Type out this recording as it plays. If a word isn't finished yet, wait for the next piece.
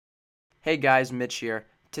Hey guys, Mitch here.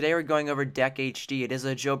 Today we're going over Deck HD. It is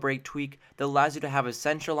a jailbreak tweak that allows you to have a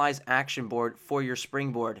centralized action board for your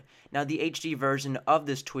springboard. Now the HD version of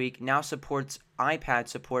this tweak now supports iPad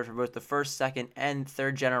support for both the first, second, and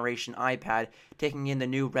third generation iPad, taking in the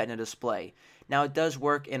new Retina display. Now it does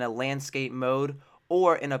work in a landscape mode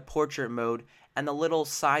or in a portrait mode, and the little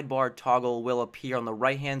sidebar toggle will appear on the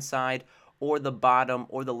right hand side or the bottom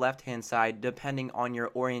or the left hand side depending on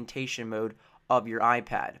your orientation mode of your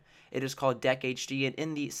iPad. It is called Deck HD, and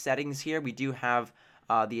in the settings here, we do have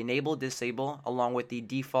the enable, disable, along with the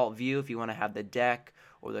default view if you want to have the deck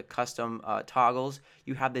or the custom toggles.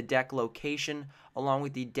 You have the deck location, along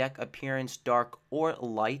with the deck appearance, dark or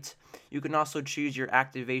light. You can also choose your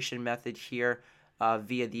activation method here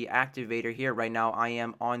via the activator here. Right now, I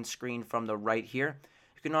am on screen from the right here.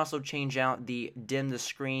 You can also change out the dim the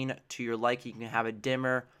screen to your liking. You can have it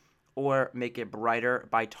dimmer or make it brighter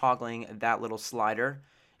by toggling that little slider.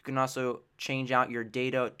 You can also change out your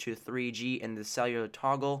data to 3G in the cellular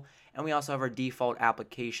toggle, and we also have our default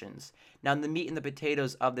applications. Now, the meat and the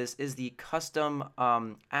potatoes of this is the custom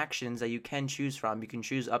actions that you can choose from. You can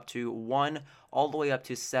choose up to 1 all the way up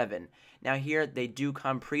to 7. Now here, they do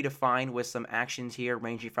come predefined with some actions here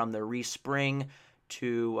ranging from the respring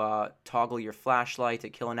to toggle your flashlight to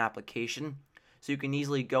kill an application. So you can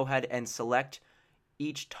easily go ahead and select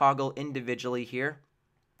each toggle individually here.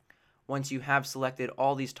 Once you have selected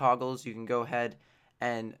all these toggles, you can go ahead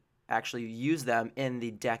and actually use them in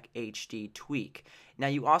the Deck HD tweak. Now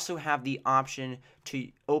you also have the option to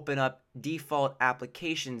open up default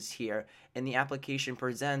applications here. In the application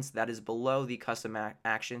presents that is below the custom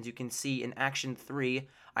actions, you can see in action 3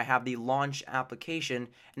 I have the launch application,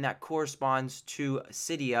 and that corresponds to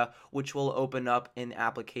Cydia, which will open up in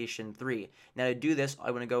application 3. Now to do this,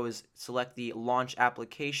 I want to go is select the launch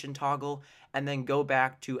application toggle and then go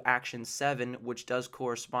back to action 7, which does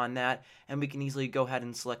correspond that, and we can easily go ahead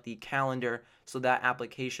and select the calendar so that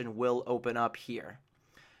application will open up here.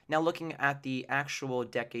 Now looking at the actual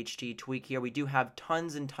Deck HD tweak here, we do have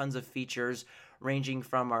tons and tons of features ranging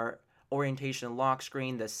from our orientation lock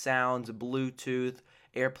screen, the sounds, Bluetooth,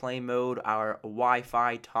 airplane mode, our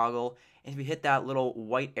Wi-Fi toggle. And if you hit that little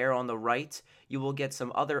white arrow on the right, you will get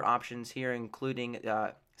some other options here, including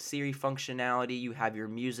Siri functionality. You have your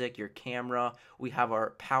music, your camera. We have our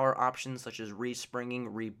power options such as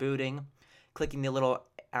respringing, rebooting. Clicking the little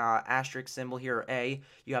asterisk symbol here, or A,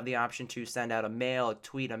 you have the option to send out a mail, a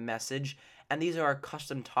tweet, a message. And these are our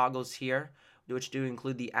custom toggles here, which do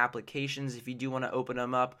include the applications if you do want to open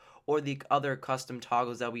them up, or the other custom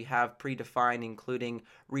toggles that we have predefined, including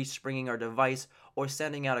respringing our device or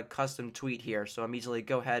sending out a custom tweet here. So I'm easily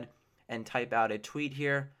go ahead and type out a tweet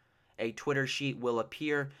here. A Twitter sheet will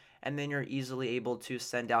appear, and then you're easily able to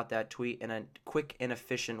send out that tweet in a quick and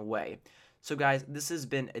efficient way. So guys, this has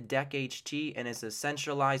been a Deck HT, and it's a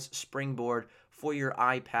centralized springboard for your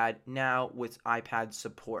iPad now with iPad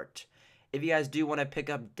support. If you guys do want to pick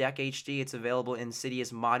up Deck HD, it's available in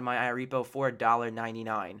Cydia's Mod My iRepo for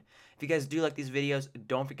 $1.99. If you guys do like these videos,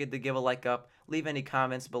 don't forget to give a like up, leave any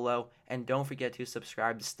comments below, and don't forget to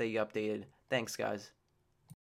subscribe to stay updated. Thanks, guys.